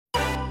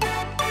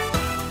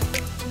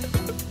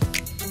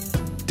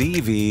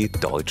DW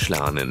Deutsch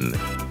lernen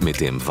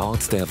mit dem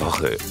Wort der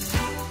Woche.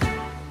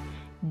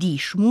 Die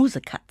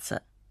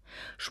Schmusekatze.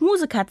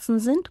 Schmusekatzen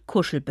sind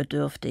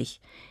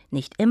kuschelbedürftig.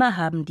 Nicht immer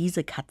haben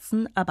diese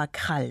Katzen aber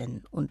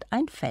Krallen und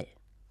ein Fell.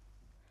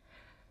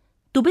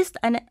 »Du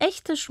bist eine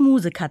echte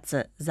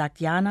Schmusekatze«, sagt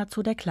Jana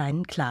zu der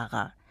kleinen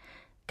Clara.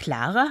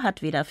 Clara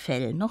hat weder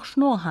Fell noch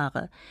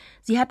Schnurrhaare.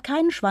 Sie hat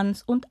keinen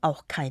Schwanz und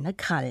auch keine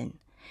Krallen.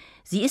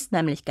 Sie ist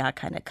nämlich gar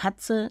keine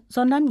Katze,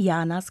 sondern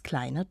Janas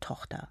kleine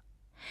Tochter.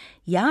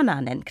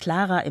 Jana nennt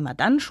Clara immer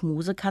dann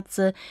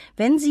Schmusekatze,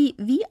 wenn sie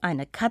wie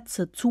eine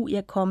Katze zu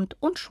ihr kommt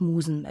und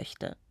schmusen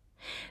möchte.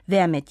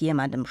 Wer mit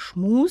jemandem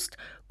schmust,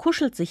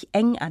 kuschelt sich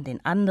eng an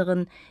den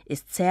anderen,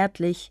 ist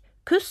zärtlich,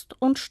 küsst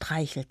und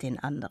streichelt den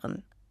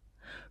anderen.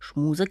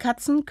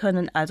 Schmusekatzen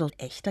können also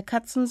echte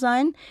Katzen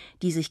sein,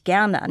 die sich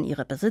gerne an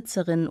ihre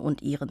Besitzerin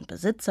und ihren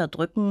Besitzer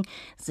drücken,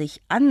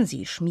 sich an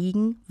sie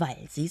schmiegen,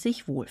 weil sie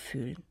sich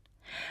wohlfühlen.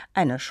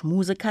 Eine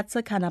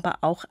Schmusekatze kann aber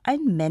auch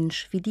ein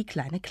Mensch wie die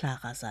kleine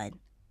Clara sein.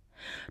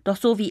 Doch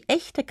so wie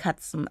echte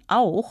Katzen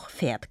auch,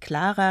 fährt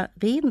Clara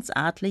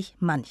redensartlich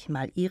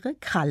manchmal ihre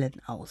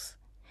Krallen aus.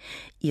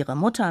 Ihre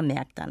Mutter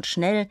merkt dann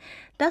schnell,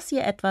 dass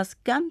ihr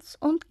etwas ganz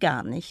und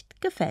gar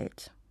nicht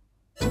gefällt.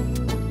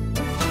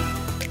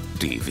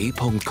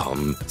 dw.com/Wort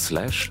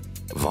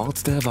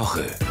der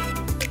Woche